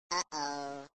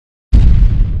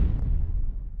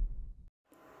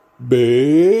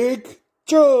Big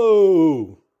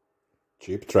Joe!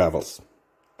 Cheap travels.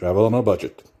 Travel on a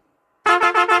budget.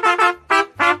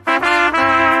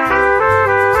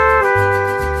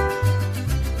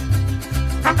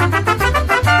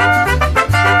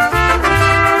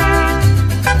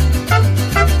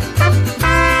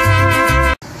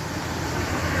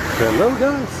 Hello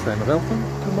guys, and welcome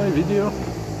to my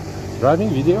driving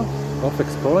video of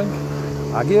exploring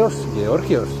Agios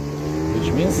Georgios,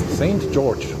 which means St.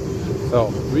 George. So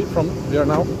we are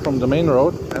now from the main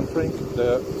road entering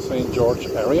the St. George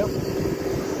area.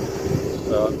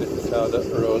 So this is how the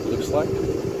road looks like.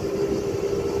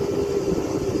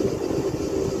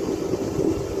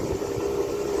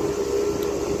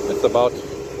 It's about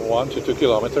 1 to 2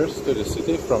 kilometers to the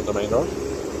city from the main road.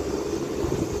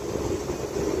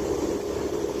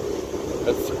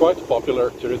 It's quite a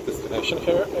popular tourist destination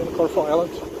here in Corfu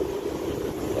Island.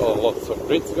 Lots of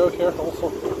Greeks go here also,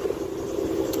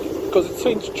 because it's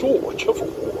St. George, of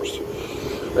course.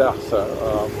 Yeah, so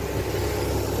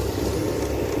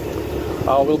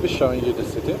I will be showing you the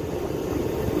city,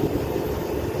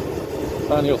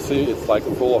 and you'll see it's like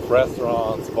full of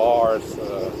restaurants, bars,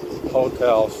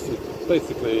 hotels. It's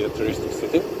basically a touristic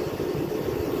city.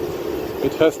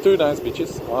 It has 2 nice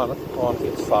beaches, one on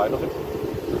each side of it.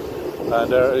 And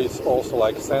there is also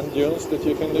like sand dunes that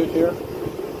you can do here,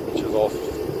 which is also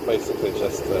basically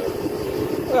just,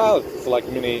 well, it's like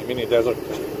mini desert.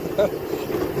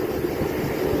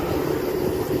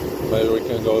 Maybe we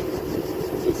can go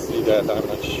to see that, I'm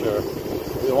not sure.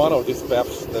 One of these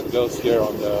paths that goes here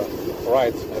on the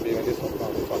right, maybe even this one,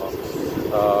 no, this one,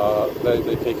 no.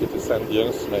 They take you to sand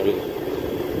dunes.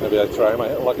 Maybe I try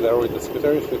my luck there with the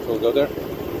scooter if it will go there,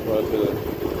 but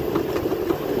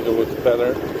you would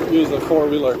better use a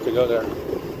 4-wheeler to go there.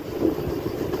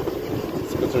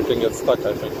 Scooter can get stuck,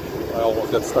 I think. I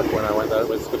almost got stuck when I went there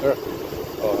with scooter a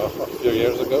few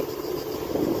years ago.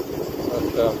 But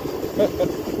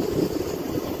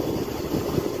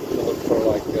you look for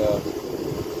like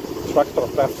tractor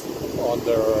paths on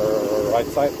the right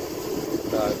side.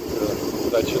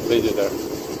 That should lead you there.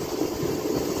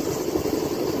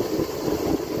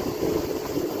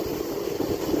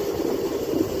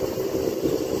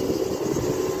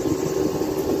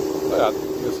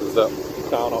 This is the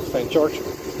town of St. George,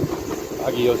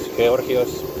 Agios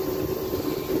Georgios,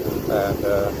 and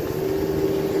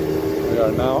we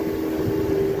are now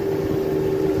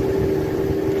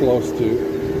close to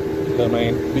the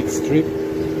main big street,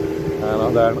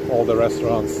 and then all the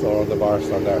restaurants or the bars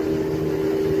are there.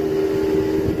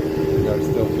 We are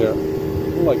still here,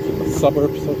 like in the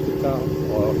suburbs of the town,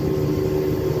 or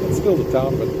it's still the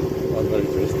town, but not very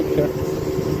touristic here.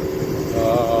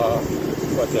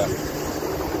 But yeah,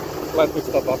 let me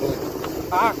stop bubbling.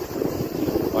 Ah!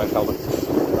 My helmet.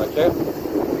 Okay.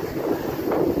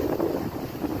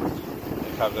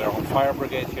 They have their own fire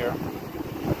brigade here.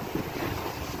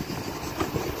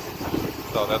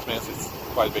 So that means it's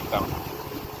quite a big town.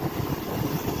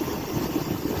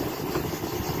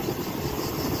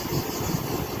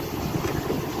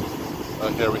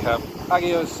 Here we have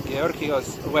Agios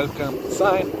Georgios welcome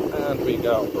sign, and we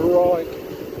go right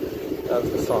as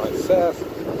the sign says.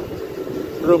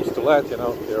 Rooms to let, you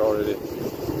know, they're already the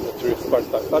tourist part.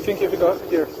 I think if you go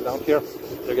here, down here,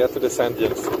 you get to the sand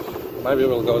dunes. Maybe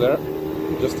we'll go there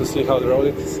just to see how the road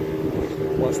is.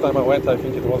 Last time I went, I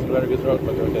think it wasn't a very good road,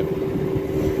 but okay.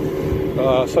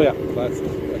 So yeah, let's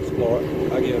explore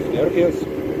Agios Georgios,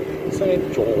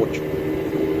 St. George.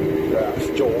 Yes,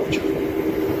 George.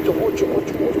 George.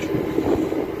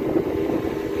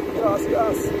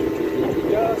 Gas.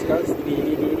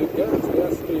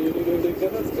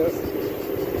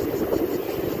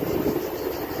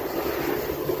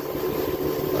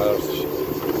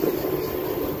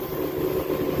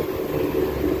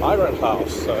 Iron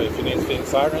house. So if you need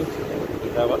things ironed,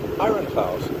 you have an iron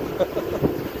house.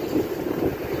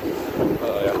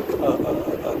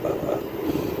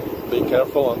 Be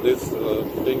careful on this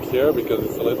thing here, because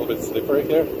it's a little bit slippery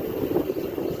here.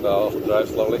 So drive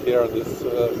slowly here on this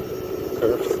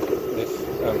curves, this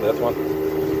and that one.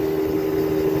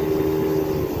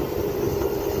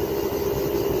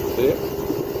 See?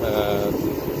 And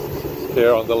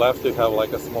here on the left you have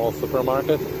like a small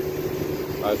supermarket.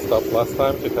 I stopped last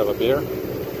time to have a beer.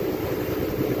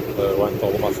 Went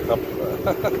almost up.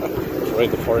 Right,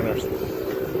 the foreigners.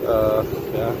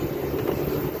 Yeah.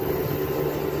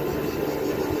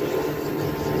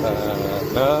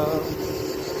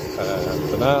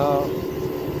 And now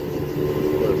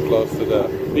we're close to the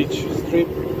beach strip.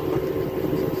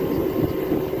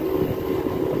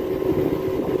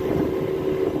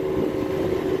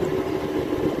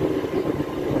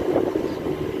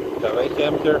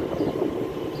 camp here.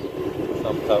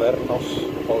 Some tavernos,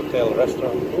 hotel,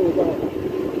 restaurant,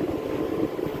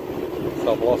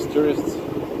 some lost tourists.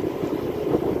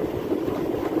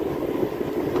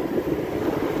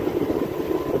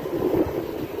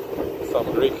 Some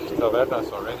Greek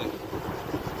tavernas already.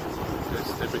 This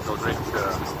typical Greek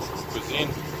cuisine.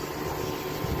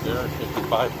 There,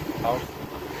 55 house.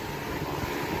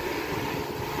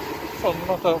 So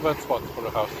not a bad spot for a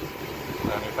house.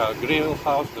 And you have grill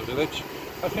house, the village.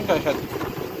 I think I had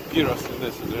gyros in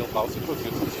this grill house. It was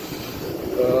good.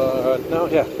 Now,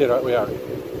 yeah, here we are.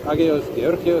 Agios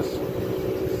Georgios.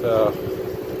 So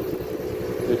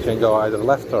you can go either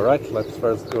left or right. Let's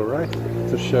first go right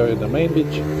to show you the main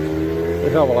beach. We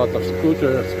have a lot of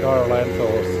scooters, car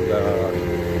rentals.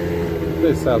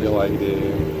 They sell you like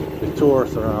the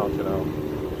tours around, you know.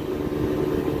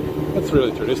 It's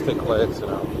really touristic place, you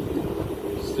know.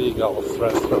 Seagulls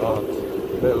restaurant,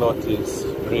 Velotis,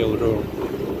 grill room,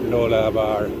 Lola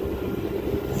bar,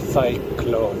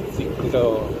 Cyclo,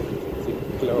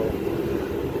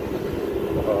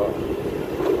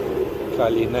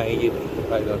 Kalinaid,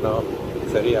 I don't know,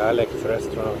 Pizzeria Alex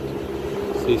restaurant,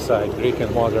 seaside, Greek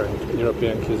and modern,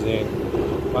 European cuisine,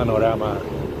 Panorama,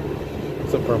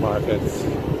 supermarkets,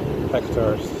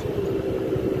 Hector's,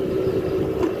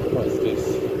 what's this,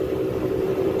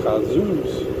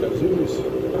 Kavos,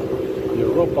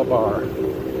 Europa bar,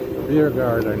 beer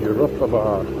garden, Europa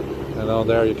bar, and down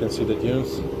there you can see the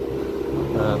dunes,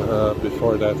 and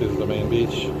before that is the main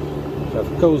beach. We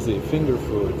have Cozy, finger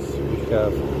foods, we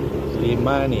have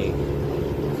Limani,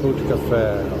 food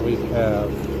cafe, we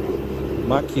have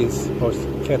Maki's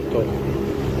Keto,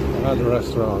 another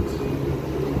restaurant,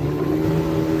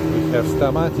 we have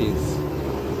Stamatis,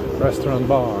 restaurant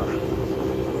bar,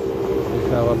 we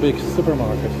have a big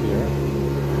supermarket here.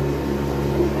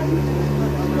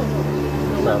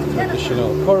 We have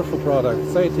traditional Corfu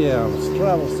products, ATMs,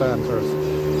 travel centers,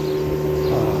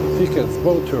 tickets,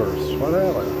 boat tours,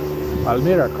 whatever.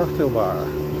 Almira cocktail bar,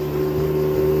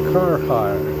 car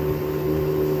hire,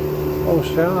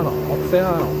 Oceano,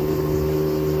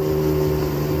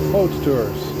 boat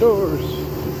tours,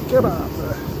 kebab,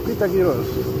 pita gyros.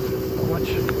 How much?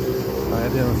 I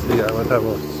didn't see, I would have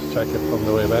to check it on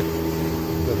the way back.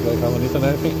 But I haven't eaten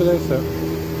anything today, so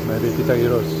maybe pita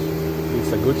gyros.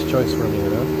 It's a good choice for me, you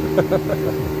know.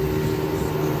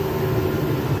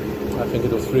 I think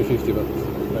it was $3.50, but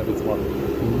maybe it's more.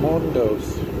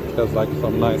 Mondo's, it has like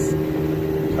some nice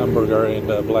hamburger in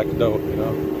the black dough, you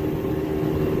know,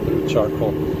 with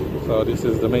charcoal. So this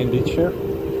is the main beach here,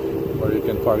 where you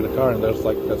can park the car, and there's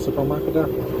like a supermarket there,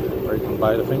 where you can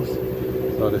buy the things.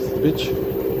 So this is the beach.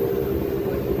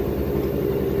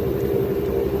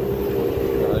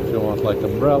 And if you want like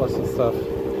umbrellas and stuff,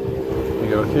 you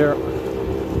go here.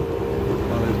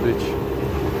 Beach.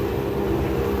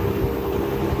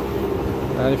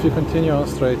 And if you continue on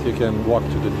straight, you can walk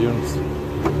to the dunes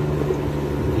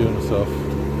of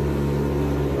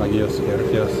Agios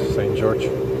Georgios, St. George.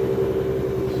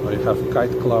 So you have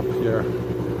kite club here,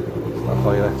 stuff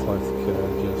like that. So it's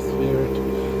just here,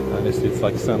 and it's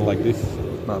like sand like this.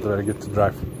 Not very good to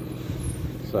drive.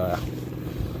 So yeah,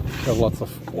 you have lots of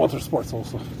water sports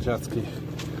also: jet ski,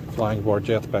 flying board,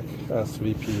 jetpack,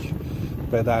 SVP.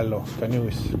 Pedalo,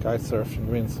 canoes, kite surfing,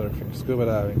 windsurfing, scuba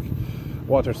diving,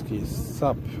 water skis,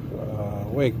 SUP,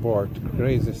 wakeboard,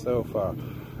 crazy sofa,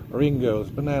 ringos,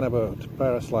 banana boat,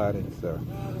 parasliding. So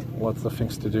lots of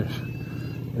things to do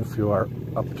if you are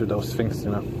up to those things,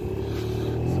 you know.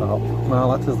 So now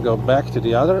let us go back to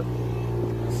the other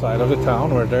side of the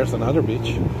town where there's another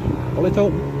beach, a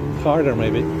little harder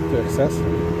maybe to access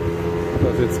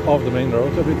because it's off the main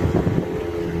road a bit.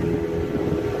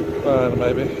 And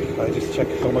maybe I just check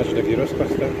how much the gyros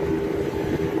cost there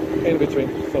in between,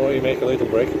 so you make a little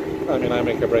break. I mean, I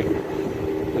make a break.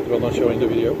 It will not show in the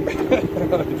video.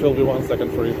 It will be 1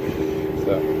 second for you.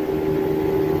 So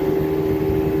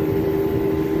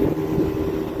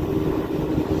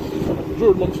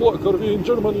German Flackerby in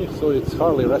Germany, so it's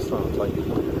Harley restaurant, like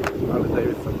Harley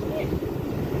Davidson.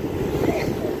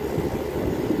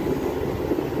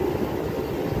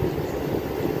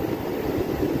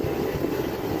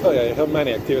 So yeah, you have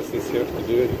many activities here to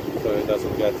do, so it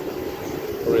doesn't get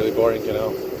really boring, you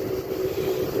know.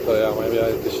 So yeah, maybe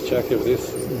I just check if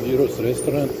this gyros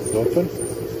restaurant is open.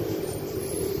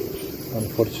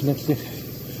 Unfortunately,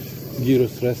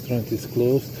 gyros restaurant is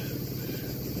closed.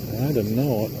 I don't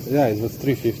know. Yeah, it was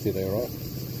 $3.50 there, right?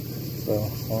 So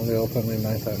only open in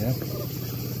nighttime, yeah?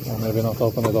 Or maybe not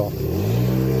open at all.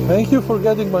 Thank you for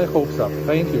getting my hopes up.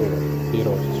 Thank you,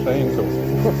 gyros. Thank you.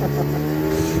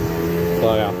 So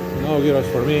yeah, no gyros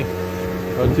for me.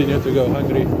 Continue to go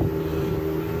hungry.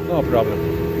 no problem.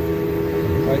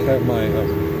 I have my,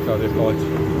 how do you call it,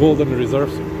 golden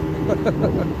reserves.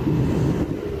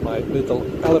 My little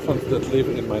elephants that live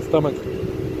in my stomach.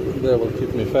 They will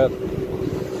keep me fed.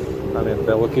 I mean,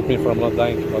 they will keep me from not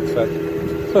dying, not fat.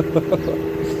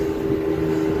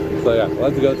 So yeah,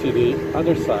 let's go to the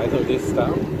other side of this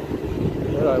town,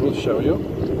 where I will show you.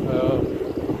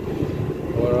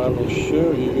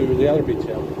 The other beach.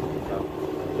 Yeah.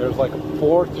 There's like a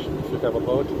port if you have a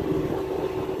boat.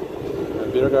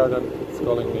 And beer garden is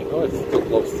calling me. Oh, it's still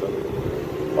closed. So.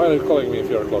 Why are you calling me if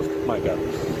you're closed? My God.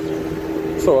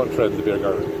 So unfriendly, beer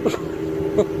garden.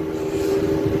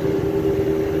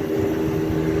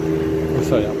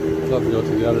 So yeah, let's go to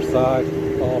the other side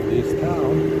of this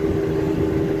town.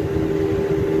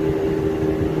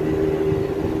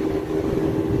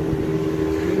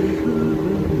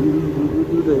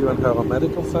 They even have a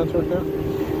medical center here.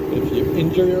 If you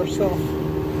injure yourself.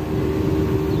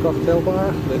 Cocktail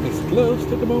bar that is closed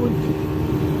at the moment.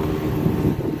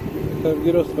 They have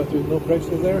gyros but with no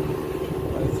prices there.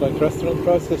 It's like restaurant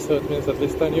prices, so it means at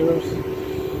least 10 euros.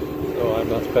 So I'm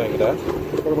not paying that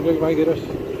for my gyros.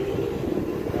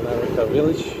 And then we have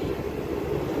village.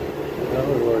 Now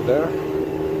we were there.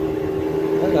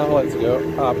 And now let's go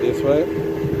up this way.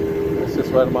 This is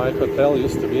where my hotel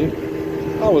used to be.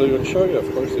 I will even show you,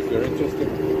 of course, if you're interested,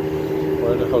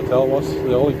 where the hotel was,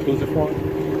 the all-inclusive one.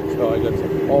 So I get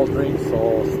all drinks,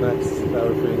 all snacks,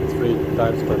 everything 3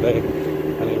 times per day.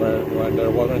 Anywhere when there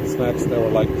weren't snacks, there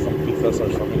were like some pizzas or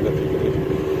something that you could eat.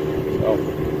 So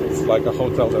it's like a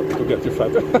hotel that to get you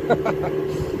fat.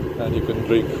 And you can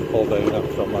drink all day, you know,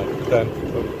 from like 10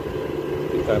 to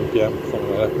 10 p.m.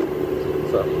 something like that.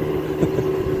 So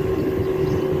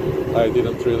I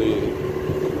didn't really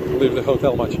leave the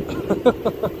hotel much.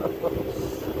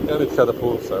 And it had a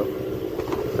pool, so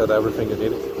it had everything you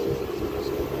needed.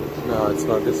 No, it's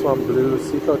not this one. Blue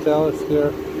Sea Hotel is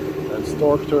here, and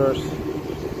stork tours,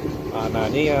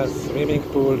 Ananias swimming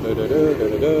pool.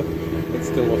 It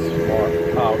still was more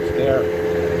out there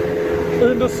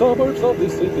in the suburbs of the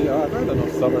city. I don't know,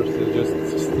 suburbs is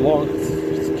just long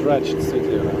stretched city,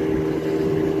 you know.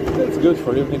 It's good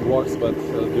for evening walks, but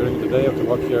during the day of the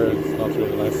walk here, it's not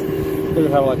really nice. Here you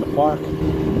have like a park,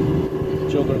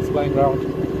 children's playing ground,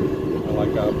 and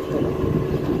like a,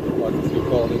 what do you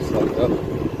call this, like a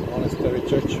monastery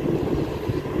church.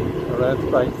 Rent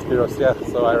bike Spiros, yeah,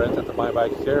 so I rented my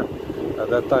bike here. At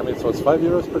that time it was 5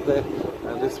 euros per day,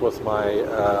 and this was my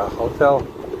hotel,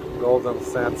 Golden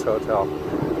Sands Hotel,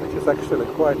 which is actually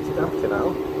quite empty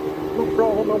now. No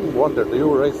problem, no wonder,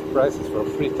 you raised prices for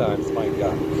 3 times, my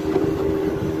God.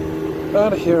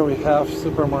 And here we have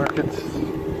supermarket,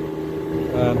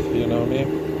 and you know me,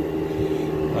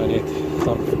 I need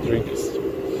some drinks.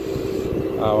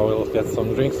 I will get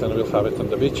some drinks and we'll have it on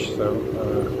the beach, so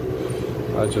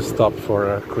I just stopped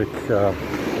for a quick, I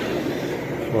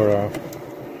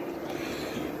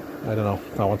don't know,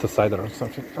 I want a cider or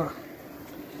something.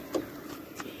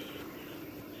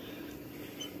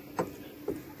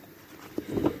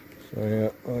 So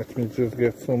yeah, let me just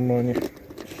get some money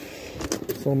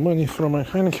from my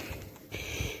Heineken.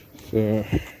 So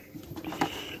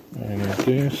I need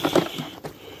this,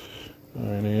 I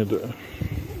need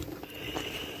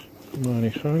money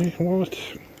honey wallet.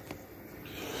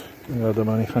 The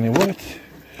money honey wallet.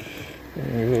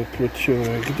 I will put you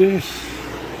like this,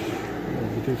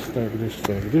 like this, like this,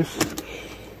 like this.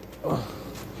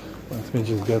 Let me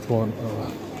just get one.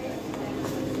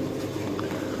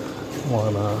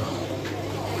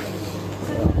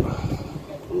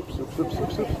 Oops.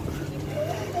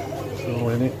 So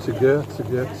we need to get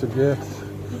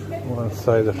one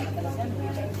cider.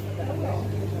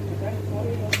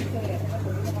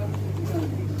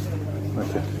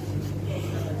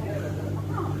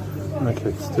 Okay,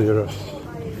 it's 2 euros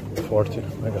 40.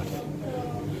 I got it.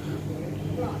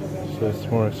 So it's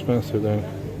more expensive than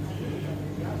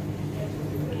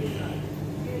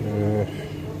the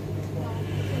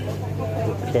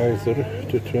Kaiser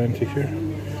 220 here.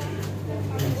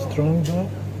 And strong though,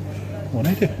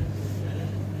 180.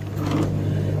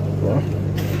 Well,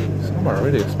 some are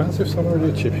really expensive, some are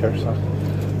really cheap here. So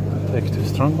I'll take 2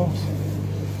 strong balls.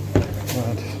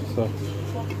 And so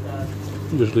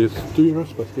usually it's 2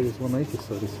 euros, but here is 180,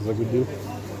 so this is a good deal.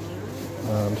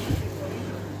 And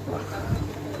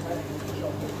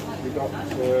we got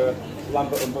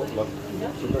Lambert and Butler,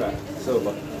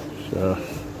 silver. so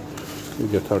we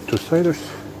get our 2 ciders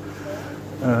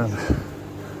and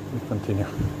we continue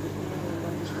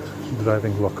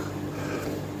driving vlog.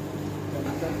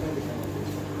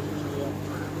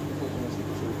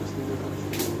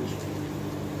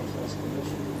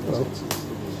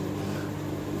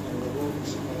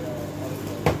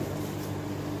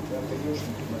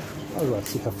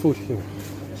 Otherwise, we have food here,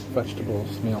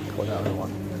 vegetables, milk, whatever you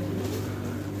want.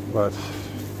 But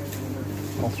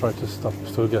I'll try to stop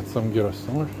to get some gyros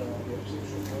somewhere.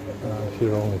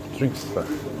 Here only drinks there.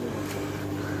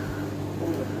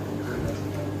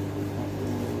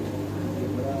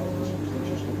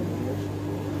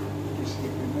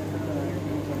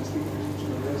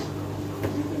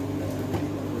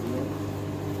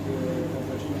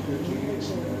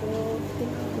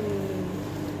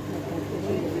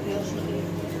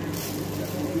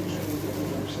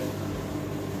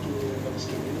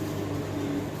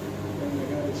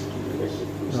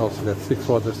 You also get 6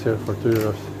 waters here for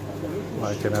 €2,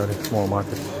 like in every small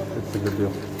market. It's a good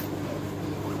deal.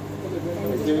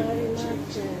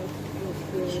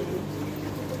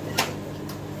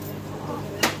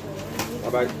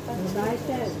 Bye bye.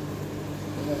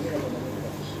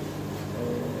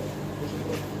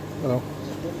 Hello.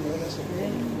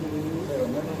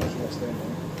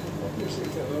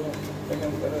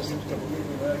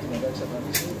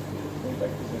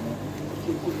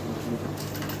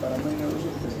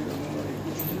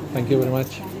 Thank you very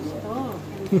much.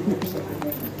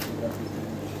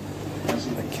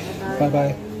 Bye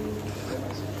bye.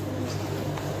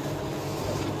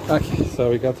 Okay, so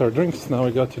we got our drinks. Now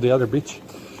we go to the other beach,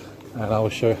 and I will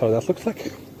show you how that looks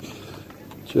like.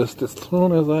 Just as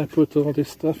soon as I put all this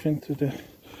stuff into the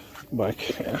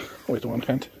bike, yeah, with one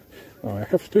hand. Oh, I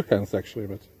have 2 hands actually,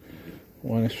 but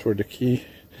one is for the key.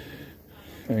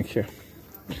 Thank you.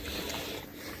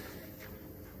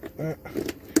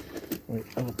 We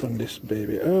open this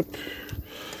baby up.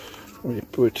 We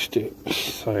put the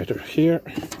cider here,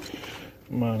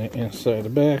 money inside the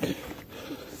bag,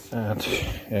 and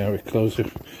yeah, we close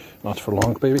it. Not for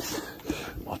long, babies.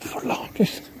 Not for long.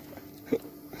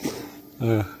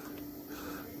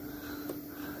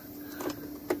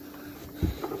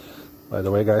 By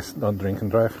the way, guys, don't drink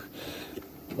and drive.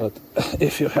 But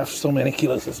if you have so many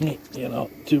kilos as me, you know,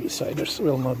 2 ciders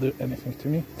will not do anything to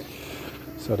me.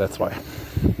 So that's why.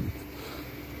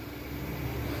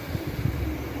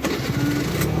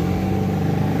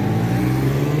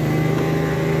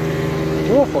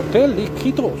 Oh, Hotel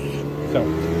Liquitos. So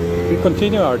we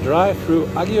continue our drive through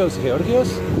Agios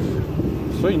Georgios,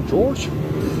 St. George,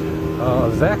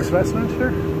 Zach's restaurant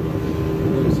here.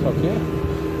 This is okay.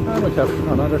 And we have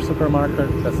another supermarket,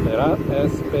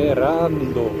 Esperando.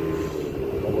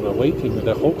 Oh, the waiting,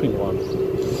 the hoping one.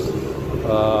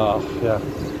 Yeah.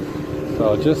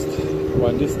 So just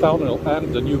when this town will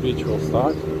end, the new beach will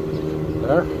start.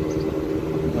 There.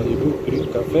 Malibu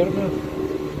Greek Island.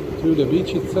 To the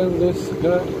beach it says this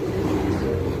guy. I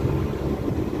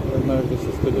don't know if this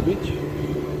is to the beach.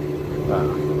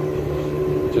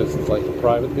 Just like a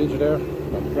private beach there.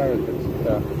 Not private, but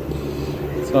yeah.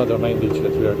 It's not the main beach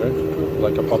that we are going to,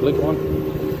 like a public one.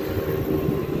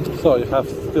 So you have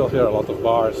still here a lot of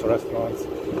bars, restaurants.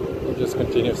 It just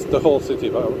continues. The whole city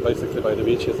basically by the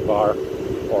beach is bar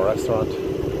or restaurant.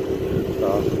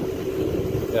 So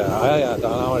yeah,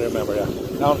 now I remember, yeah.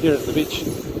 Now here's the beach.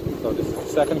 So this is the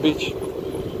second beach.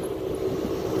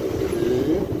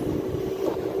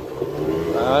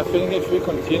 I think if we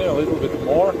continue a little bit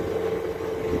more,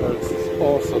 there's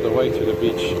also the way to the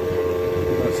beach.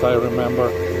 As I remember.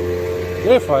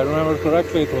 If I remember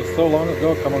correctly, it was so long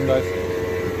ago, come on guys.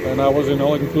 And I was in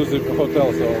all-inclusive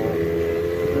hotel, so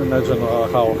imagine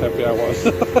how happy I was.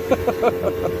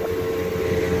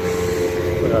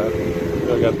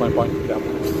 You get my point, yeah.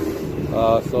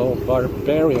 So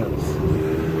barbarians.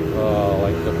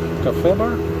 Like the cafe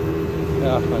bar.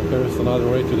 Yeah, and here's another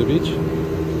way to the beach.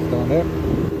 Down there.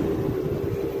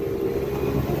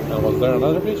 And was there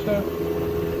another beach there?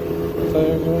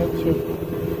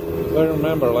 I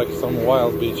remember like some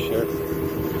wild beach here.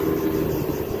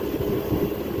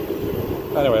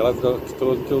 Anyway, let's go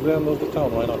till the end of the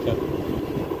town, why not? Yeah.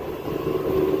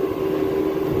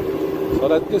 So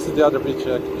this is the other beach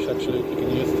actually you can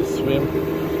use to swim.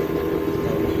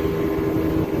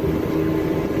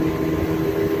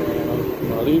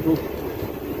 Malibu.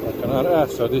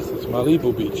 So this is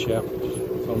Malibu Beach, yeah.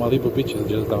 So Malibu Beach is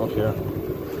just down here.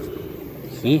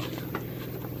 See?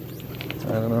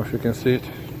 I don't know if you can see it.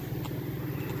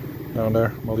 Down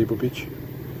there, Malibu Beach.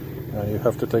 You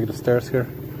have to take the stairs here.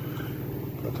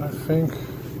 But I think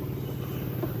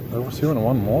there was even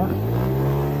one more.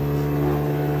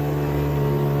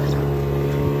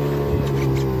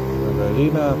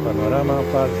 Marina, Panorama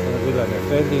Park, Villa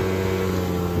Nefeli.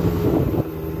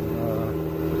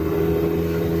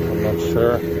 I'm not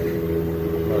sure,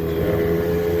 but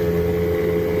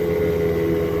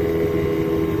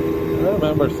I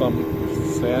remember some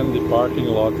sandy parking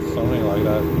lot, something like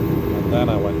that, and then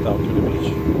I went down to the beach.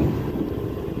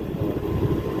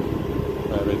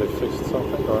 maybe they fixed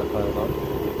something, or I don't know.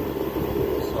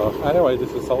 So anyway,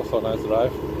 this is also a nice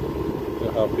drive.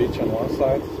 You have beach on one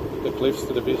side, the cliffs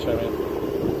to the beach, I mean,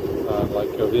 and like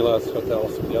villas,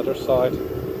 hotels on the other side.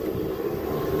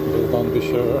 So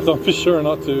don't be sure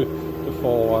not to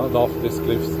fall off these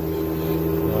cliffs.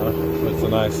 It's a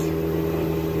nice,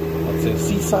 let's say,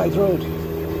 seaside road.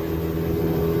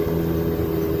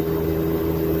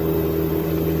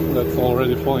 That's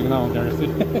already falling down here, you see.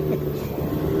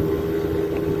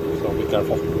 So be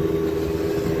careful.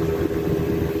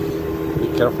 Be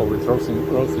careful with roads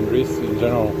in Greece in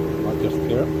general, not just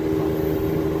here.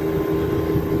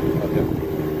 But yeah.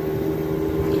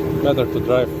 Better to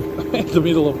drive in the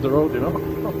middle of the road, you know.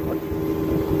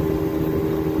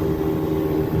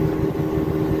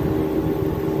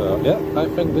 So yeah, I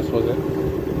think this was it.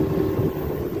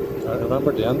 I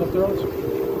remember the end of the road,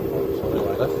 something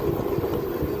like that.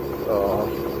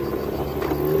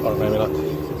 Or maybe not.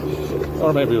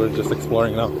 Or maybe we're just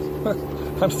exploring now.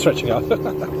 I'm stretching out.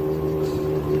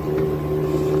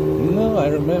 No, I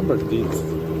remember these.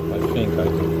 I think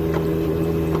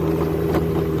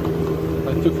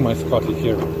I took my Scotty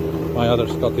here, my other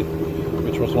Scotty,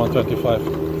 which was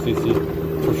 125cc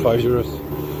for €5.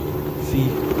 See,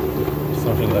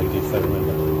 something like this, I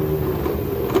remember.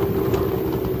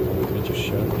 Let me just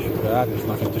show you. There's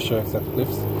nothing to show except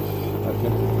cliffs.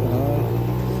 Okay.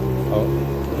 Oh,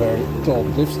 very tall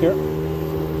cliffs here.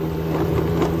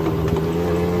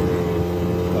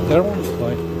 But there one's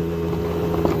like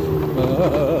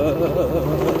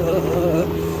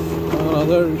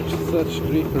another such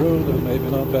Greek road, maybe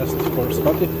not best for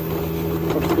Scotty,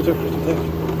 for scooter to take.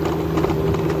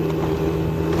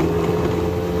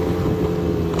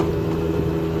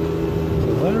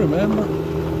 So I remember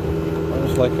there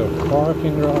was like a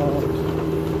parking lot.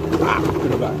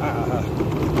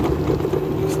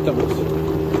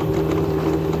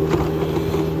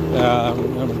 Yeah,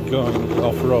 I'm going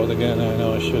off-road again. I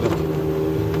know I shouldn't.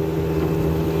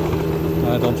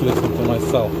 I don't listen to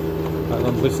myself. I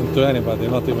don't listen to anybody,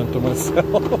 not even to myself.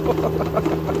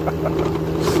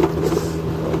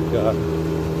 Oh God.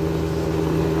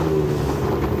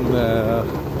 Nah,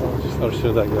 or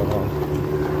should I go on?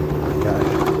 Okay.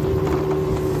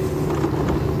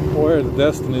 Where the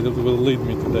destiny that will lead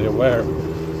me today? Where?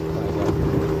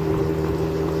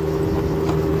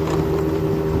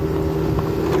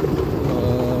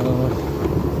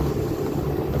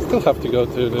 I still have to go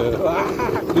to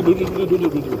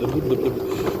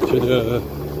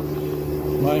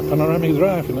my panoramic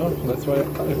drive, you know. That's why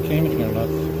I came here, not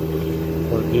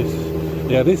for this.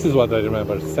 Yeah, this is what I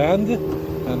remember: sand,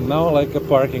 and now like a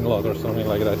parking lot or something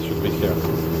like that should be here.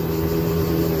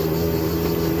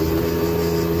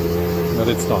 But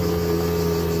it's not,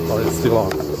 or it's still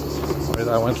on. Or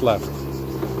I went left.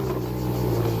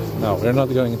 No, we're not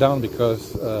going down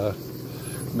because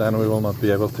then we will not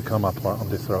be able to come up on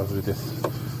this road with this.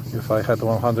 If I had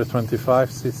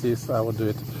 125cc, I would do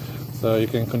it. So you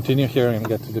can continue here and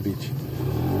get to the beach.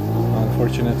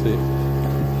 Unfortunately,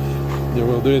 you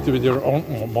will do it with your own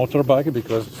motorbike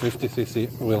because 50cc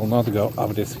will not go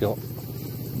up this hill.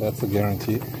 That's a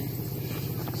guarantee.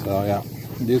 So yeah.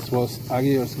 This was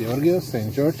Agios Georgios,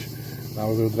 St. George. Now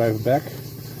we will drive back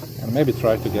and maybe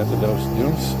try to get to those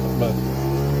dunes, but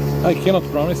I cannot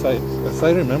promise. As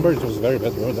I remember, it was very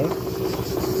bad weather. I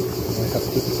have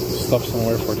to stop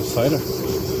somewhere for the cider.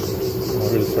 I'm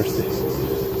really thirsty.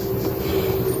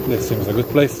 This seems a good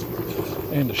place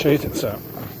in the shade, so.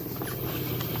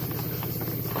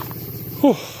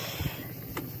 Whew.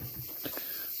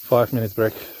 5 minutes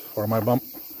break for my bum.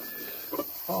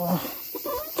 Oh.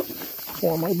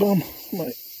 For my bum,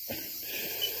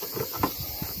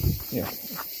 yeah,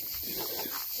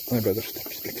 I better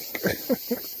stop speaking.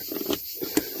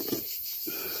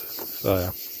 So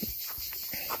yeah,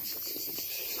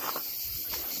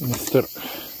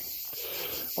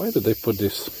 why did they put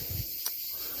these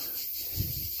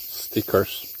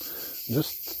stickers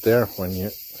just there when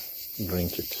you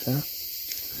drink it? Yeah?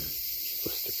 So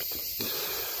stupid.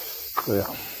 So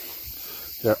yeah,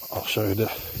 here I'll show you the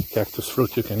cactus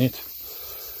fruit you can eat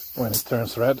when it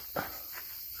turns red.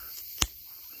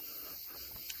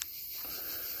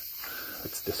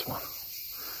 It's this one.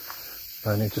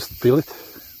 And you just peel it.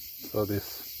 So this,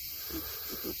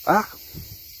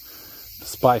 the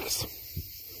spikes.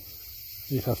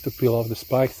 You have to peel off the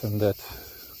spikes, and that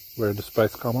where the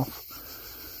spikes come off,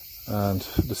 and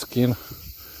the skin,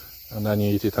 and then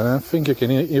you eat it. And I think you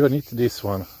can even eat this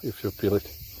one if you peel it.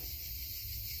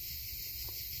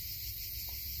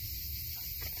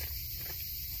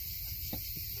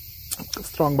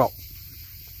 Strong bow.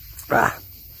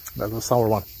 That was a sour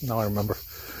one. Now I remember.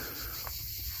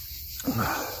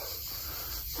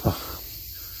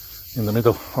 in the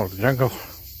middle of the jungle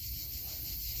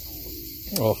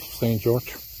of St.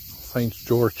 George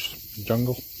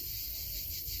jungle.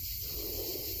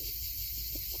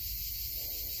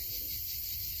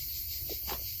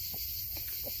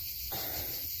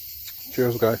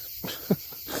 Cheers, guys.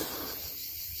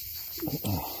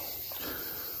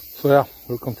 So yeah,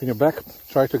 we'll continue back,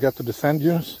 try to get to the sand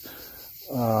dunes,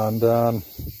 and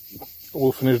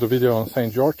we'll finish the video on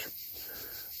St. George.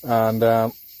 And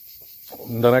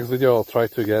in the next video I'll try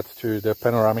to get to the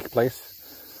panoramic place,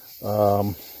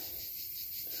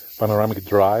 panoramic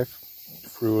drive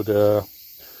through the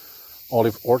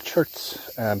olive orchards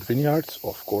and vineyards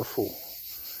of Corfu.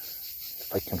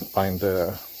 If I can find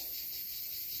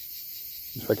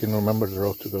if I can remember the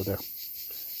road to go there,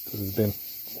 because it's been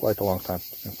quite a long time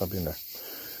since I've been there.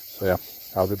 So yeah,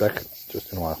 I'll be back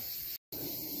just in a while.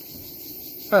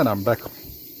 And I'm back.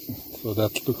 So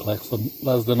that took like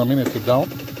less than a minute to down.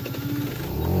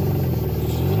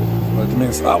 So it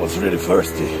means I was really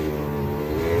thirsty.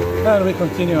 And we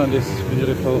continue on this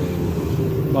beautiful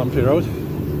bumpy road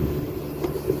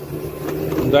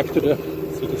back to the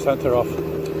city center of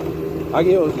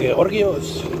Agios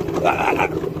Georgios.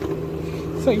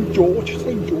 St. George,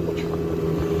 St. George.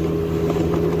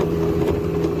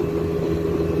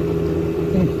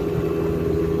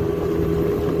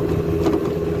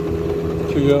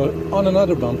 To on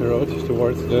another bumpy road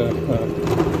towards the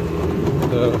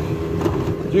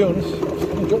dunes of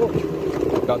St. George.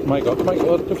 My God,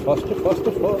 too fast.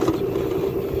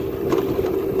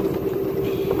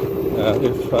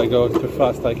 If I go too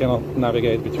fast, I cannot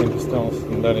navigate between the stones,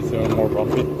 and then it's even more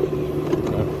bumpy.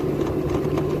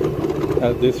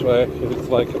 This way, it's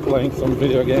like playing some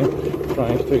video game,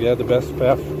 trying to get the best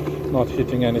path, not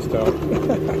hitting any stone.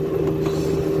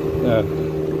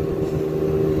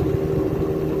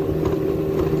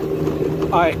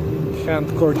 Eye hand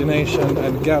coordination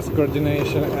and gas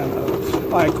coordination and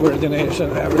eye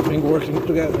coordination, everything working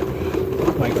together.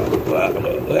 Oh my God.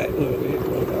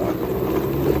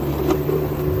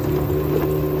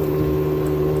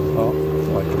 Oh, it's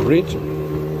like a bridge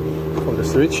for the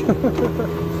switch.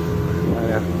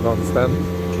 Yeah, don't stand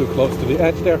too close to the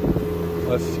edge there,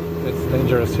 unless it's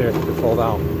dangerous here to fall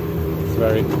down. It's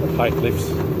very high cliffs.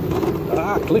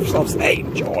 Cliffs of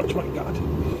St. George, my God.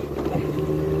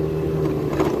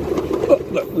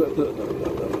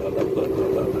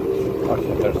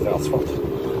 Okay, there's the asphalt.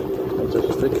 I'll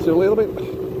just fix it a little bit.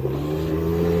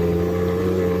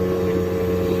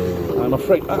 I'm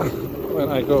afraid when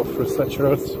I go through such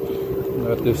roads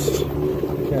that this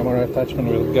camera attachment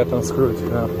will get unscrewed.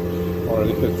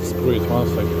 Already had to screw it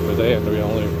once like today, and we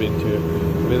only been to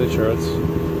village roads.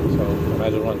 So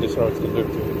imagine what this road can do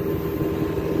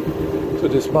to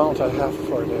this mount I have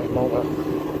for the mobile.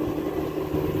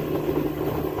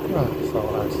 So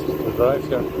nice to drive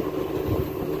here.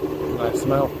 Nice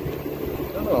smell. I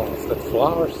don't know, it's that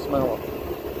flower smell.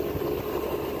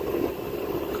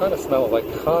 Kind of smell like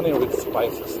honey with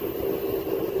spices.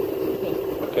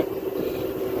 Okay.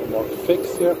 More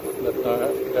figs here that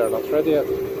they are not ready yet.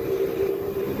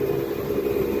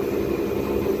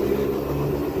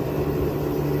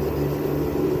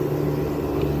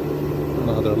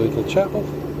 Another little chapel.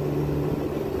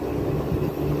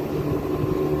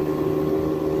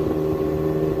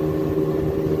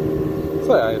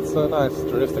 So yeah, it's a nice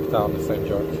touristic town, the St.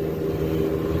 George.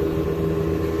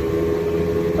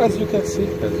 As you can see.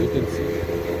 And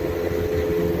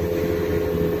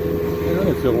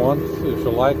if you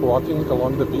like walking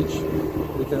along the beach,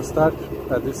 you can start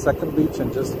at this second beach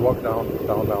and just walk down.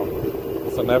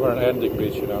 It's a never-ending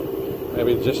beach, you know.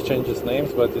 Maybe it just changes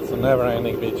names, but it's a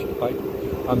never-ending beach. Like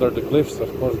under the cliffs, of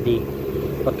course, be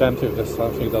attentive that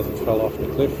something doesn't fall off the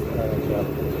cliff. And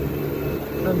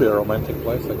can be a romantic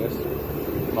place, I guess.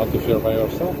 Not if you're by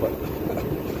yourself, but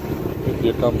if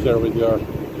you come here with your,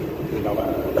 you know,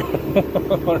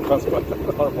 or husband,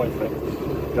 or boyfriend,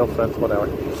 girlfriend, whatever.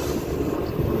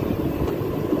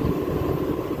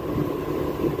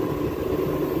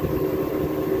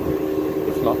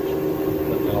 If not,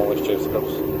 you can always chase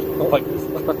girls like this.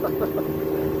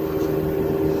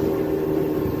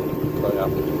 So yeah.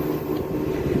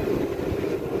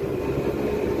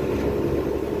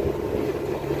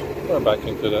 We're back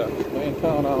into the main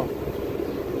town now.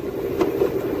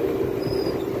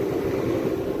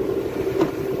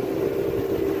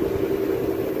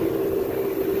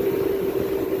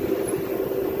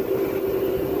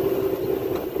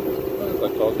 As I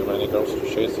told you, many girls to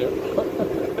chase here.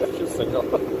 She's single.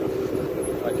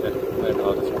 Okay, maybe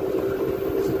not this one.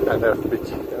 And there's the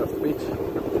beach.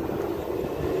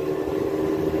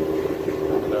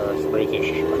 And there's British.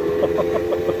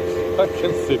 I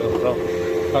can see them from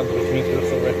 100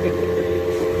 meters away.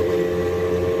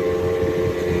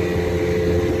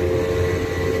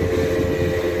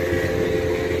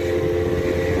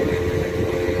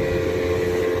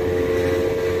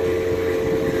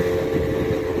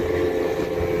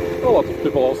 A lot of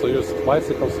people also use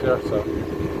bicycles here, so if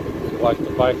you like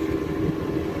to bike,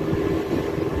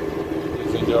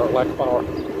 using your leg power,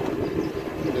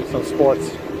 do some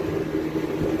sports,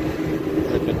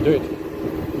 you can do it.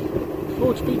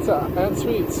 Food, pizza and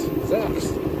sweets,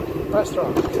 Zach's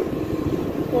restaurant.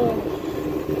 Oh,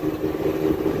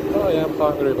 I am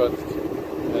hungry, but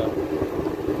yeah.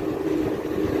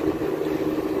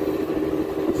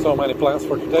 So many plans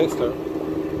for today, so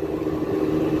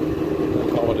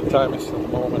what the time is at the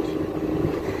moment.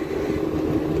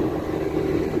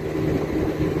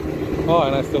 Oh,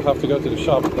 and I still have to go to the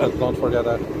shop, and don't forget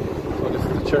that. So this is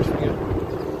the church again.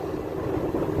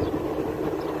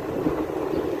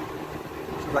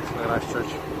 It's actually a nice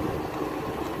church.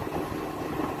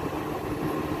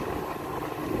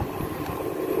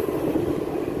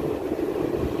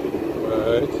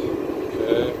 Wait.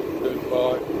 Okay,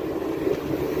 goodbye.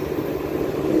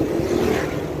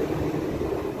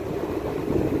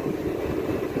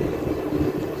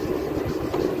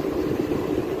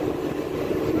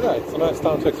 Yeah, it's a nice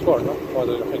town to explore, no? What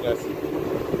do you think, guys?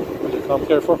 Would you come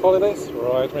here for holidays?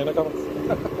 Write me in the comments.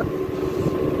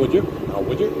 Would you? No,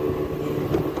 would you?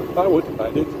 I would. I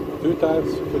did. Two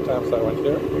times I went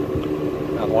here.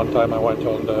 And one time I went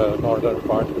on the northern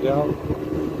part of the island.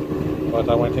 But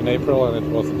I went in April and it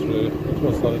was a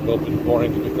little bit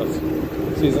boring because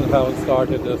the season hadn't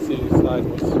started, the seaside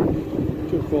was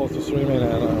too cold to swim in,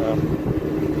 and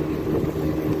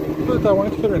but I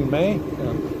went here in May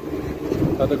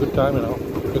and had a good time, you know,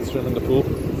 could swim in the pool.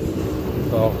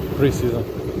 So, pre-season.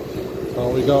 So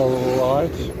we go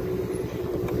right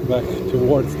back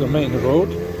towards the main road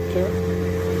here.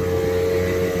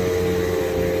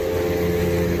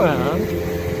 And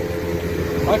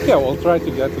okay, we'll try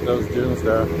to get to those dunes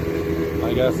there.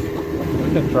 I guess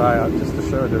we can try out just to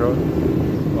show the road.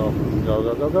 So, go,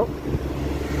 go, go, go.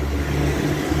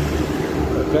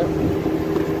 Okay.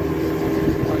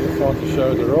 I just want to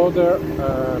show the road there,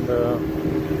 and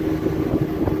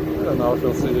I don't know if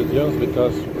you'll see the dunes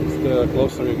because the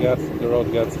closer you get, the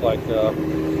road gets like a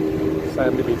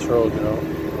sandy beach road, you know,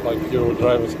 like you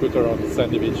drive a scooter on the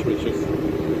sandy beach, which is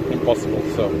impossible.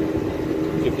 So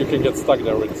if you can get stuck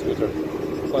there with a scooter.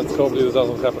 Let's hope this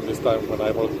doesn't happen this time when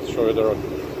I will show you the road.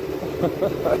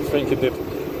 I think it did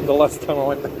the last time I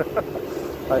went there.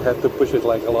 I had to push it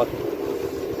like a lot.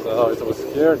 So it was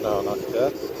here? No, not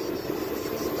yet.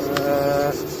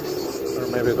 Or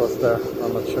maybe it was there,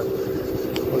 I'm not sure.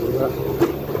 Was it there?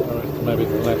 Alright, maybe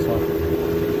it's the next one.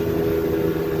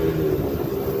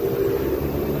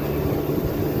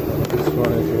 This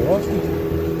one is lost.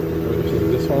 Which is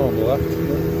this one on the left.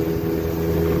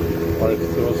 Or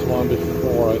there was one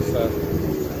before I said.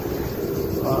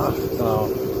 Ah, no.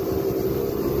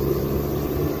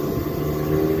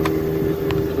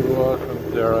 Two from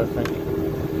there, I think.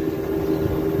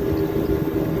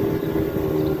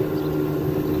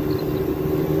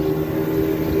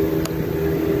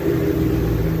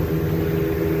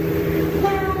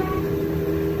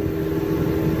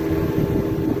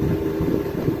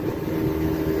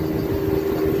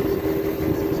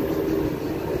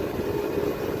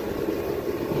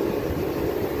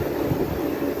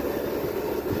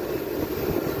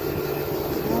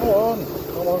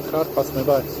 Come on, car, pass me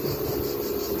by. I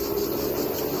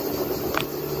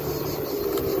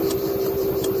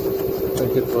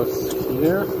think it was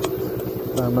here.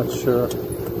 I'm not sure.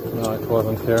 No, it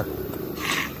wasn't here.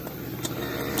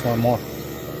 One more.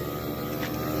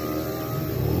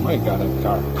 I got a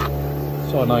car.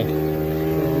 So nice.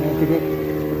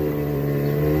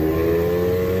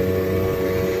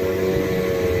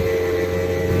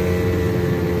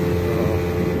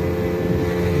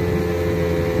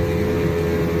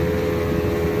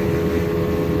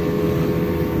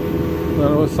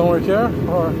 There was somewhere here,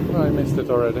 or I missed it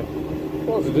already.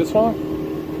 Was it this one?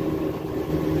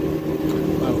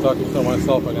 I'm talking to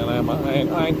myself again. I am.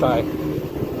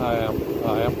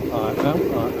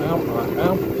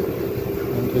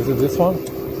 And is it this one? I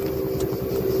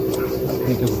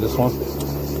think it's this one.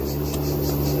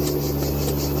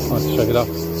 Let's check it out.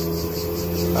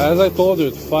 As I told you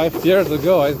 5 years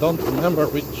ago, I don't remember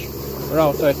which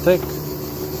route I take.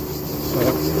 So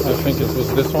I think it was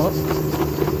this one.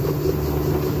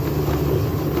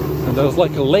 And there's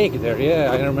like a lake there,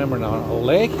 yeah, I remember now. A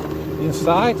lake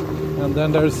inside, and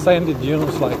then there's sandy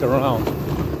dunes like around.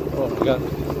 Oh my god,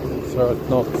 it's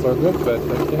not so good, but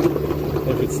okay.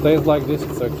 If it stays like this,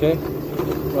 it's okay,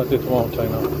 but it won't, I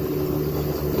know.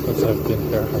 since I've been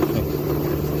here, I think.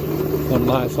 Some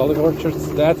nice olive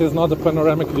orchards. That is not the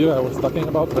panoramic view I was talking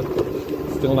about, but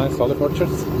still nice olive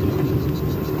orchards.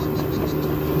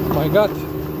 My god,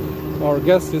 our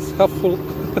gas is half full.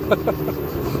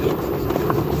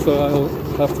 So I'll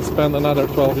have to spend another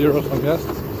 12 euros on gas.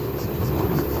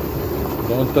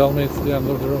 Don't tell me it's the end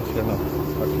of the road here now.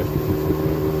 Okay.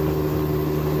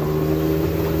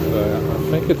 I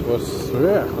think it was,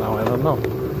 yeah, now I don't know.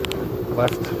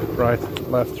 Left, right,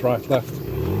 left, right, left.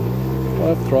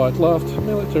 Left, right, left,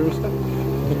 military stuff.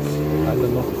 I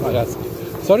don't know, I asked.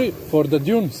 Sorry for the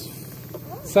dunes.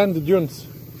 Sand dunes.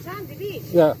 Sand beach?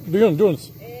 Yeah,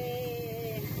 dunes.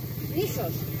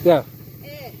 Lissos. Yeah.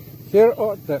 Here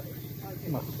or there?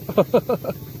 Okay. No.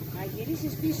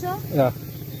 Γυρίσεις πίσω. Yeah.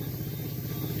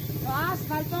 Το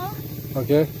άσφαλτο.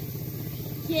 Okay.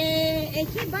 Και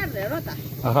εκεί πάρε, ρώτα.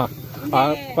 Aha.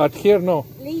 But here no.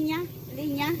 Λίνια.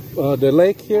 The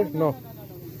lake here? No.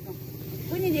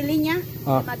 Πού είναι η Λίνια?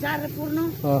 Ματζάρε φούρνο.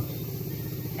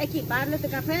 Εκεί πάρε το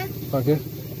καφέ. Okay.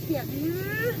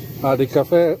 The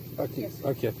cafe. Okay. Yes.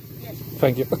 Okay. Yes.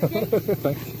 Thank you. Okay.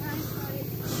 Thank you.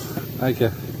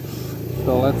 Okay.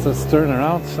 So let's just turn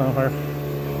around somewhere.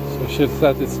 So she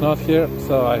said it's not here,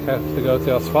 so I have to go to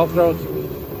Asphalt Road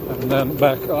and then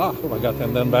back. Oh my god!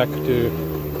 And then back to.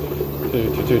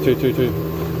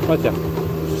 But yeah.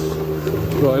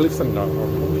 Do I listen now?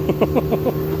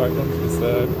 I don't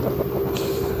listen.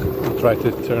 I'll try to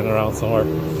turn around somewhere.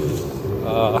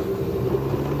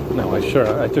 No,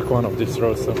 I took one of these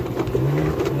roads. So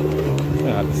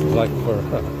yeah, this is like for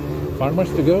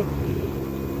farmers to go.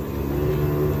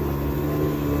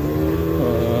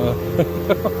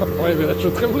 Maybe I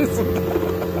should have listened.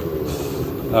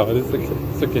 No, but it's okay.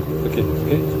 It's okay. It's okay.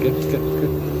 It's okay. It's okay.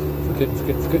 It's okay.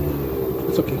 It's okay.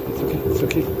 It's okay. It's okay. It's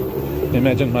okay.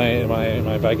 Imagine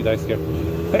my bike dies here.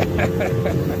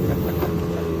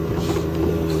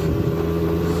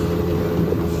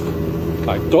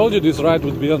 I told you this ride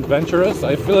would be adventurous.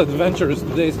 I feel adventurous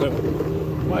today, so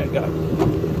my god.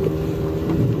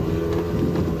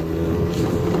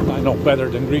 I know better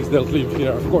than Greeks that live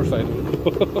here. Of course I do.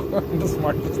 I'm the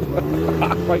smartest.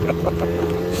 Oh my god.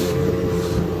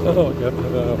 Oh god.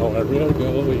 Where we are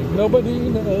going. Nobody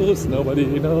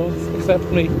knows except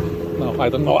me. No, I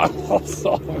don't know. Also,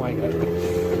 oh my god.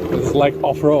 It's like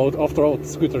off-road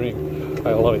scootering.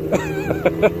 I love it.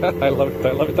 I love it.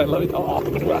 I love it. I love it. Oh,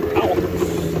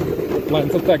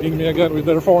 plants attacking me again with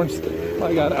their horns.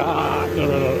 My god. No.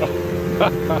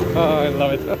 I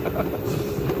love it.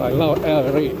 I love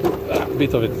every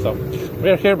bit of it. So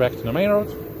we're here back to the main road,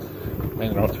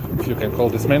 if you can call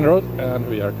this main road, and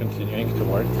we are continuing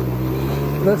toward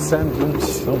the sand dunes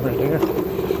somewhere there.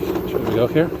 Should we go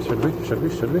here? Should we?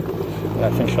 Yeah,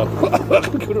 I think so.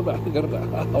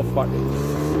 Oh fuck.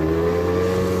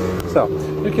 So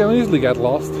you can easily get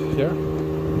lost here.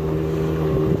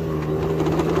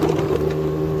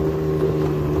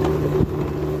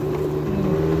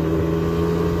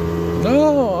 No,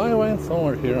 I went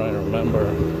somewhere here, I remember.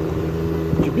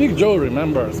 Big Joe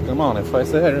remembers. Come on, if I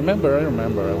say I remember. I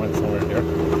went somewhere here.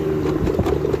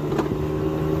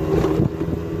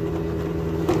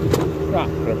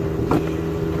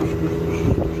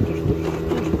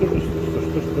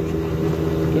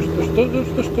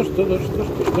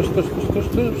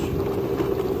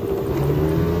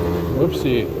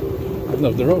 Whoopsie. End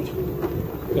of the road.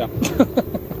 Yeah.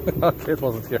 Okay, it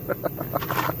wasn't here.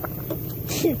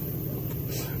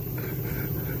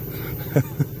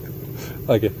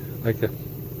 Okay.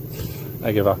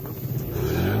 I give up.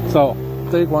 So,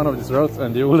 take one of these roads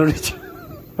and you will reach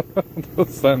the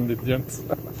sandy dunes.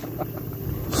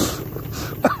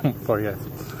 Sorry guys.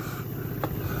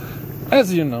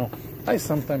 As you know, I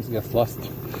sometimes get lost.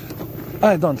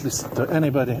 I don't listen to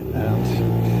anybody and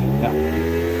yeah.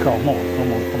 Come on.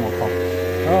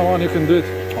 Come on, you can do it.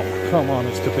 Oh, come on,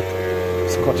 you stupid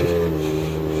Scotty.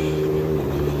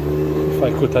 If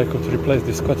I could replace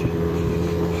this Scotty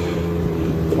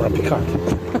for a Picard.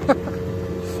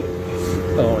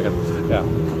 Oh my god, yeah.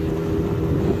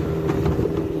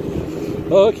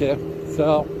 Okay,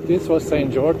 so this was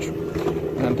St. George,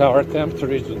 and our attempt to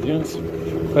reach the dunes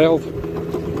failed.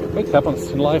 It happens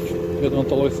in life, you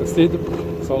don't always succeed,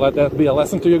 so let that be a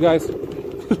lesson to you guys.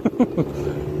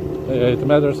 It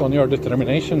matters on your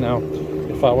determination. Now,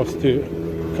 if I was to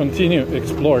continue to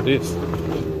explore these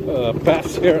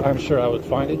paths here, I'm sure I would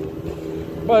find it,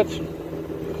 but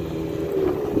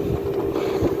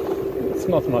it's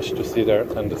not much to see there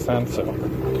and the sand, so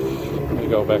we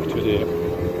go back to the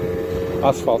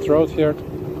asphalt road here.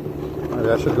 Maybe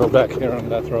I should go back here on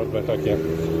that road, but okay,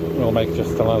 we'll make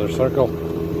just another circle.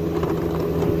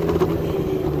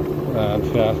 And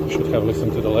yeah, should have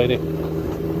listened to the lady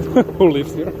who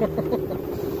lives here.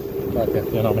 But yeah,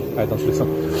 you know me, I don't listen.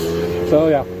 So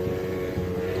yeah.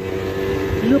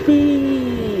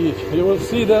 Yuppie! You will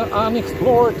see the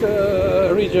unexplored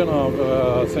region of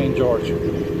St. George.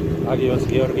 Agios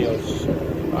Georgios,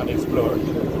 unexplored.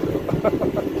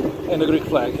 And the Greek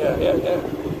flag, yeah.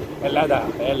 Elada.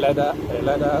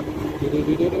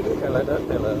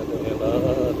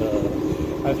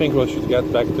 I think we should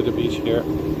get back to the beach here,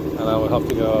 and I will have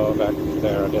to go back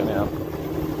there again, yeah.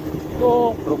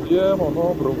 No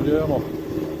problemo.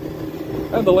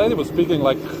 And the lady was speaking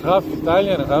like half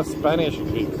Italian and half Spanish and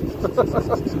Greek.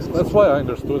 That's why I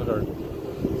understood her.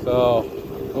 So,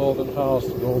 Golden House,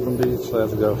 Golden Beach,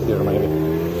 let's go here maybe.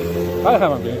 I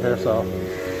haven't been here, so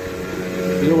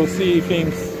you will see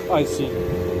things I see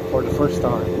for the first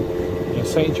time in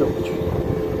St. George,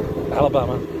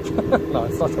 Alabama. No,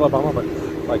 it's not Alabama, but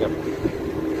like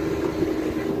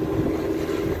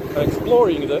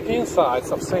exploring the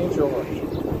insides of St. George.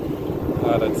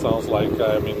 That sounds like,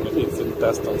 I mean, it's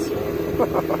intestines.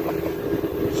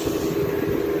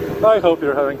 I hope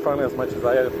you're having fun as much as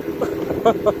I am.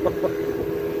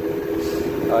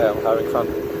 I am having fun.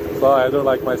 So I do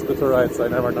like my scooter rides. I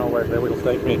never know where they will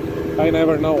take me. I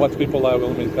never know what people I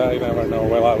will meet. I never know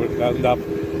where I will end up.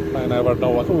 I never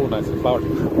know what, oh nice flower,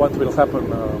 what will happen.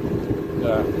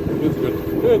 Yeah, it's good.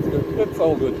 It's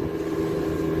all good.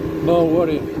 No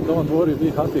worry, don't worry,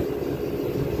 be happy.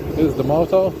 Is the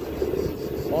motto.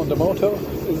 On the motto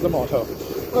is the motto.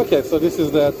 Okay, so this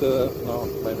is that, no,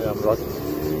 maybe I'm wrong.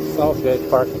 Southgate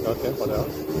parking, okay, whatever.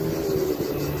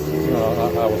 No,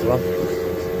 I was wrong.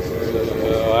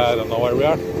 I don't know where we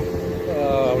are.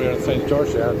 We are in St.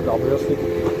 George, yeah, obviously.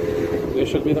 This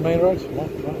should be the main road. No.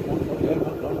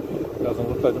 Doesn't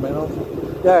look like the main road.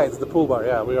 Yeah, it's the pool bar,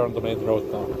 yeah, we are on the main road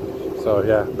now. So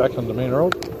yeah, back on the main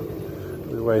road.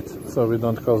 We wait so we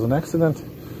don't cause an accident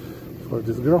for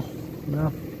this girl.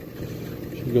 Yeah.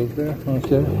 She goes there,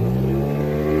 okay.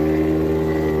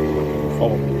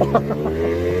 Follow.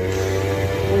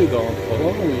 We don't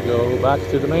follow, we go back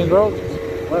to the main road,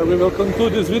 where we will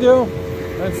conclude this video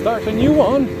and start a new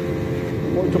one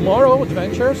for tomorrow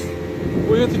adventures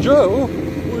with Joe,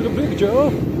 with the big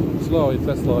Joe. Slow, it's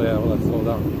that slow, yeah, well, let's slow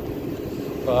down.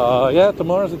 Yeah,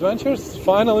 tomorrow's adventures,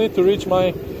 finally to reach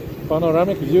my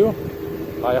panoramic view.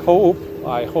 I hope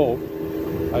I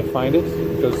find it,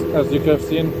 because as you have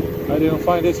seen, I didn't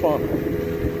find this one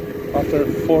after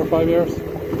 4 or 5 years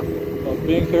of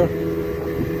being here.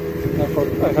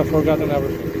 I have forgotten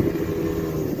everything.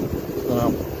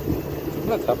 So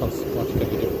that happens. What can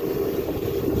you do?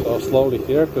 So slowly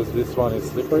here, because this one is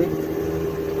slippery.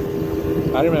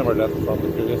 I remember that from the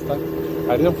previous time.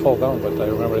 I didn't fall down, but I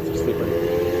remember it was slippery.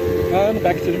 And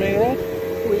back to the main road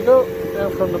we go.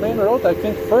 And from the main road, I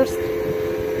think the first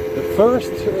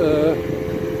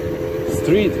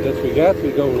street that we get,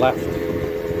 we go left.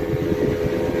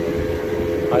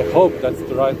 I hope that's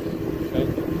the right thing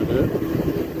to do.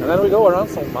 And then we go around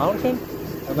some mountain,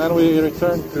 and then we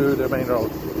return to the main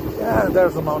road. Yeah,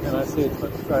 there's a mountain, I see it,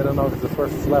 but I don't know if it's the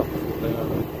first left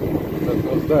that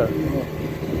goes there.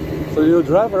 So you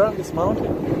drive around this mountain,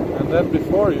 and then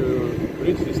before you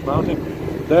reach this mountain,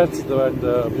 that's where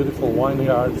the beautiful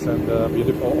vineyards and the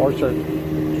beautiful orchard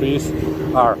trees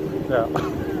are. Yeah.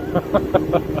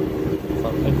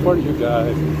 Something for you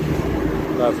guys.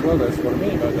 That's well, that's for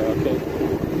me, but okay.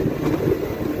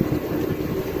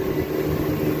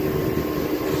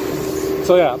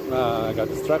 So yeah, I got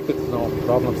distracted, no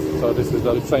problems. So this is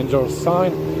the St. George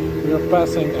sign we are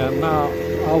passing, and now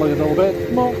a little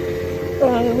bit more,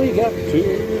 and we get to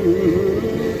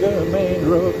the main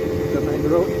road.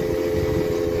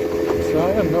 So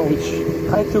I don't know which.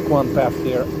 I took one path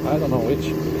here. I don't know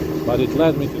which, but it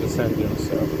led me to the sand dunes.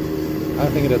 So I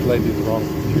think that lady is wrong.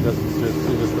 She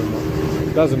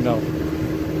doesn't know.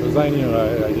 Because I knew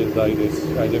I did like this.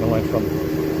 I didn't went from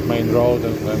main road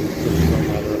and then to some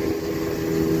other.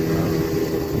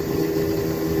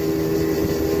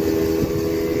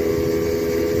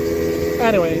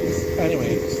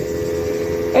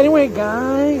 Anyway,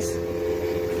 guys.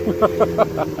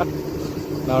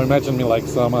 Now imagine me like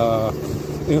some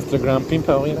Instagram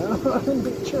pimple, you know.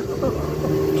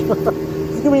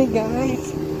 Anyway,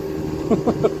 guys.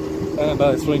 And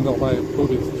I swing all my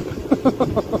boobies.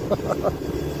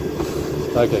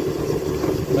 Okay.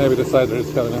 Maybe the cider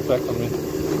is having an effect on me.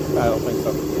 I don't think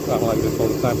so. I'm like this all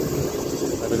the time.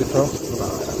 Maybe this wrong?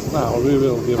 No, we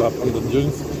will give up on the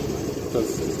dunes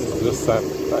because it's just sad,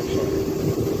 actually.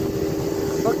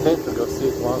 Okay, to go see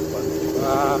it once, but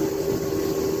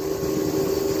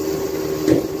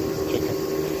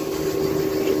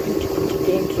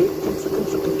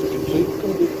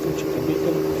chicken.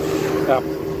 Yeah.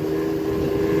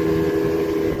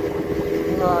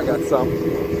 I got some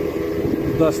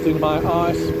dust in my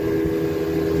eyes.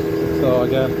 So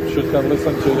again, should have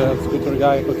listened to the scooter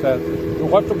guy who said, you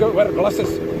have to go wear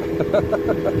glasses.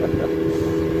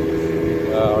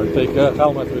 Or take a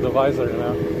helmet with a visor, you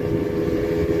know,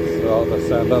 so the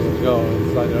sand doesn't go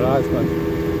inside your eyes. But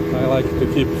I like to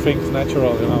keep things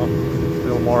natural, you know,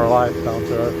 feel more alive, down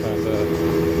to earth, and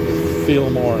feel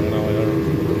more, you know.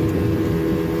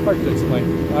 Hard to explain.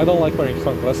 I don't like wearing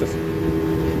sunglasses,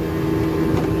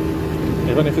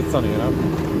 even if it's sunny, you know.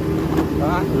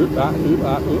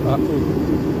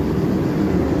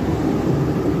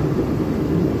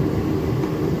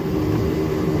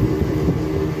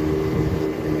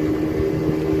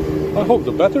 I hope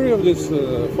the battery of this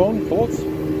phone holds.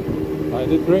 I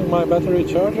did bring my battery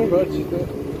charger, but I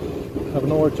have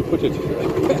nowhere to put it.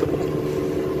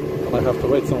 I have to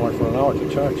wait somewhere for an hour to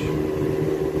charge.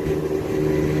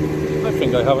 I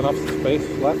think I have enough space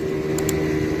left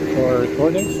for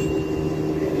recordings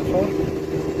on the phone.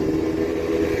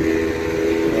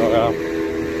 So,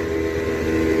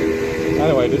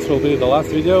 anyway, this will be the last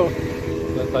video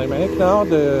that I make now.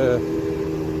 The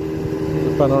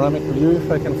panoramic view, if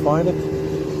I can find it.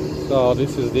 So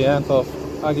this is the end of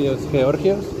Agios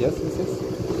Georgios. Yes, this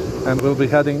is. And we'll be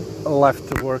heading left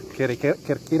toward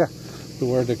Kerkira,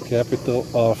 toward the capital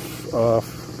of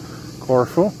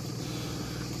Corfu.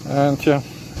 And yeah,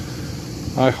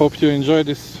 I hope you enjoyed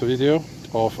this video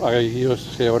of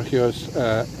Agios Georgios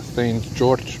St.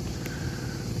 George.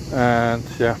 And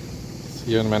yeah,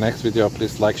 see you in my next video.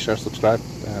 Please like, share, subscribe,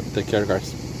 and take care,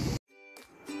 guys.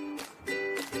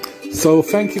 So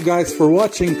thank you guys for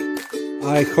watching.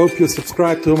 I hope you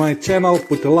subscribe to my channel,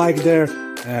 put a like there,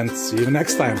 and see you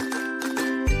next time.